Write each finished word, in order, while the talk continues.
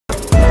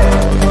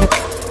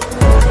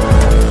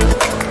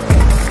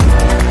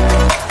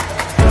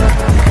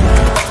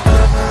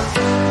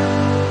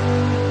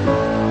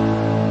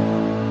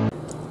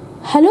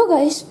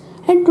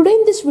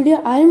this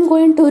video I am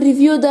going to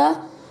review the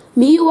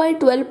Miui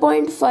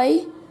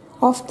 12.5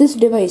 of this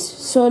device.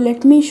 So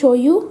let me show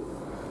you.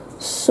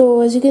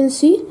 So as you can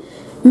see,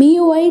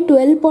 Miui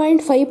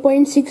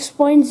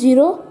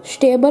 12.5.6.0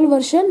 stable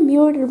version,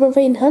 Miui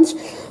 12.5 enhanced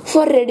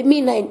for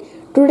Redmi 9.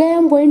 Today I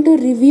am going to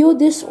review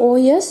this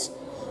OS.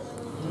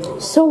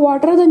 So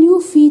what are the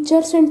new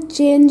features and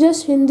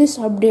changes in this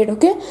update?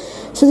 Okay,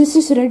 so this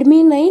is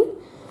Redmi 9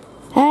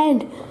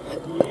 and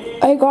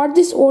I got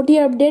this OT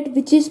update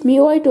which is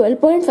Miui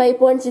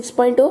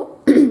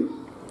 12.5.6.0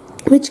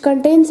 which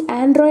contains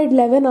Android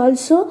 11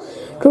 also.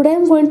 Today I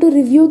am going to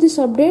review this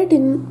update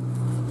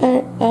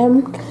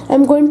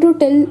I'm going to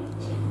tell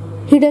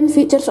hidden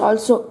features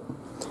also.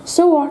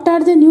 So what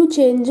are the new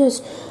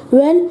changes?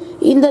 Well,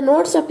 in the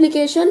notes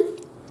application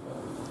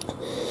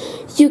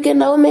you can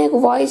now make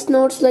voice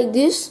notes like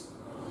this,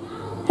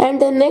 and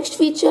the next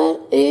feature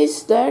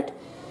is that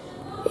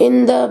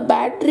in the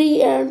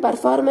battery and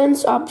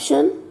performance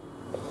option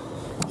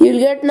you'll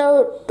get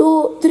now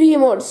 3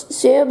 modes: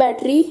 save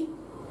battery,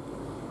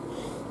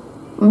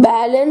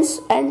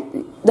 balance,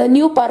 and the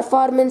new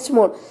performance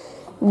mode.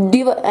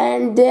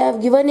 And they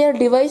have given here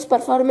device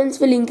performance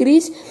will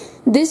increase.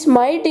 This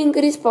might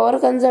increase power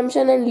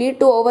consumption and lead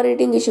to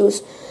overheating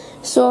issues.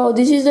 So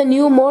this is the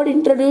new mode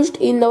introduced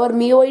in our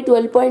Miui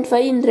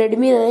 12.5 in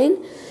Redmi 9.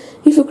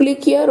 If you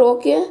click here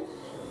OK,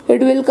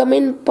 it will come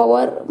in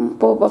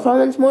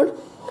performance mode.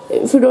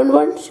 If you don't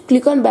want,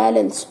 click on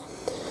balance.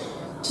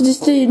 So this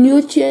is the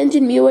new change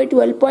in Miui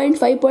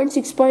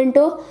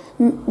 12.5.6.0.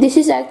 This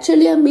is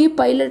actually a Mi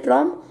Pilot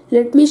ROM.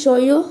 Let me show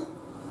you.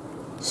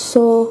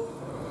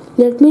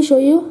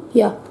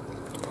 Yeah.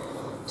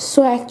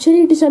 So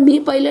actually it is a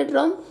Mi Pilot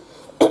ROM.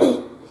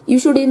 You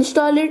should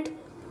install it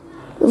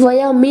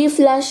via Mi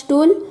Flash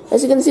tool.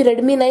 As you can see,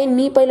 Redmi 9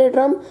 Mi Pilot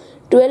ROM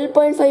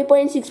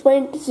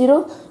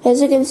 12.5.6.0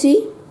 as you can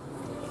see.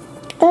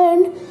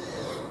 And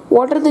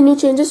what are the new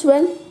changes?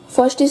 Well,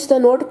 first is the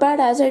notepad,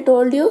 as I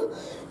told you.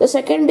 The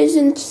second is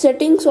in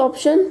settings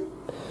option.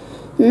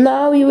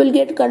 Now you will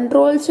get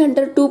control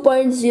center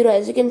 2.0,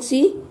 as you can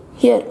see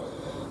here.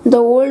 The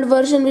old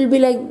version will be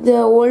like the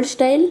old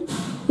style,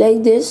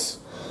 like this,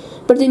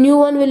 but the new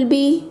one will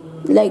be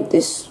like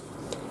this.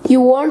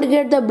 You won't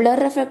get the blur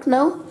effect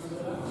now.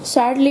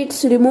 Sadly,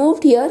 it's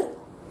removed here,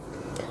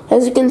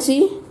 as you can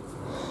see.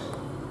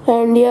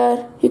 And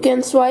here you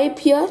can swipe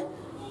here,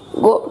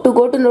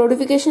 go to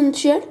notification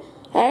share,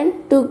 and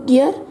to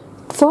here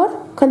for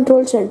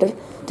control center.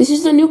 This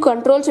is the new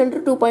control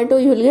center 2.0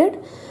 you will get,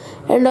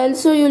 and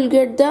also you will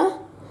get the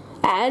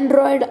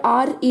Android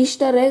R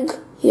Easter egg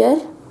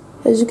here.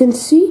 As you can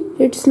see,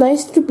 it's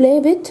nice to play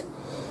with.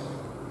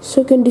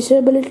 So you can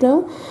disable it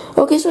now.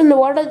 Okay, so now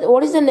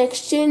what is the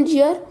next change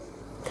here?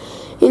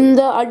 In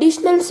the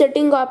additional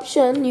setting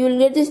option, you will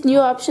get this new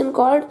option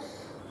called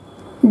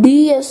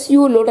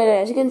DSU loader.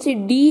 As you can see,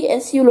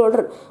 DSU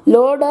loader,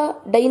 load a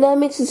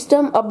dynamic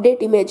system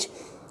update image.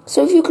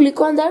 So if you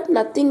click on that,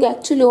 nothing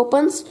actually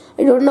opens.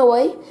 I don't know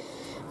why,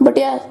 but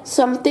yeah,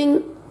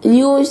 something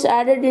new is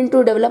added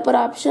into developer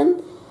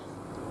option.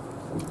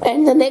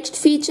 And the next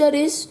feature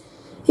is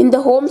in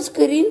the home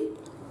screen.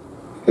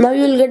 Now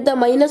you will get the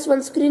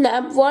 -1 screen,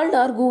 app vault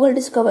or Google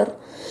Discover.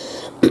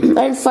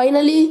 and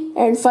finally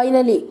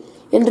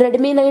in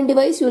Redmi 9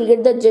 device you will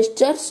get the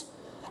gestures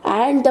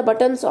and the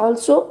buttons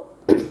also.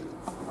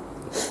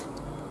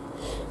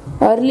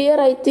 Earlier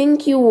I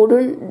think you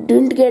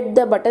didn't get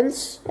the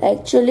buttons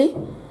actually,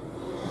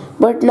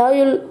 but now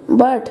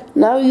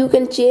you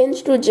can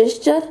change to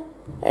gesture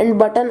and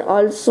button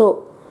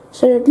also.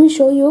 So let me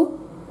show you.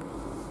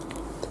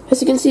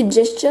 As you can see,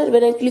 gesture,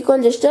 when I click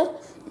on gesture,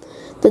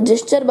 the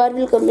gesture bar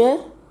will come here,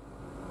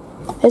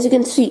 as you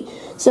can see.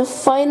 So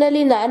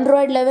finally in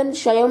Android 11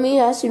 Xiaomi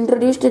has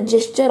introduced a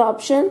gesture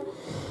option.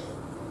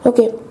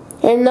 Okay,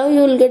 and now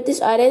you will get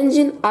this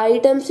arranging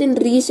items in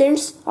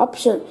recents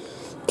option.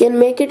 You can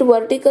make it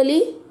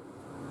vertically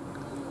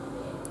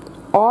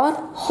or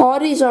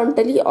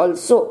horizontally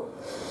also.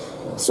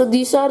 So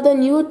these are the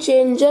new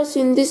changes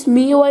in this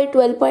Miui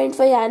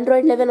 12.5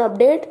 Android 11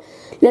 update.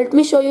 Let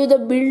me show you the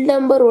build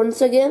number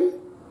once again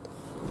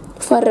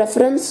for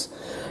reference.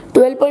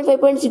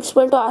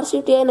 12.5.6.2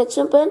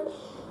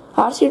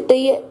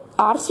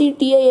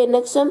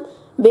 RCTINXM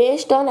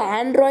based on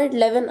Android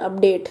 11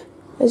 update,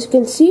 as you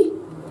can see.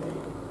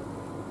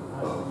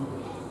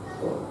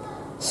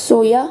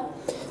 So yeah,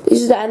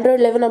 this is the Android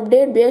 11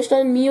 update based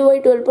on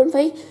Miui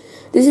 12.5.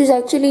 This is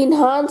actually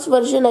enhanced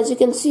version, as you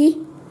can see.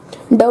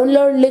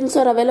 Download links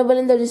are available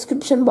in the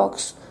description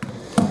box.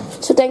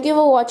 So thank you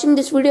for watching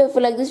this video. If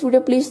you like this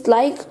video, please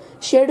like,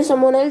 share to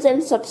someone else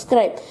and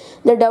subscribe.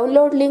 The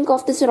download link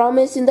of this ROM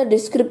is in the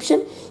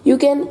description. You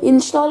can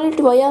install it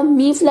via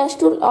Mi Flash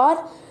tool or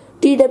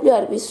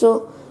TWRP.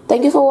 So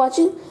thank you for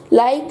watching.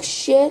 Like,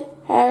 share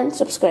and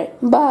subscribe.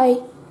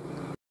 Bye.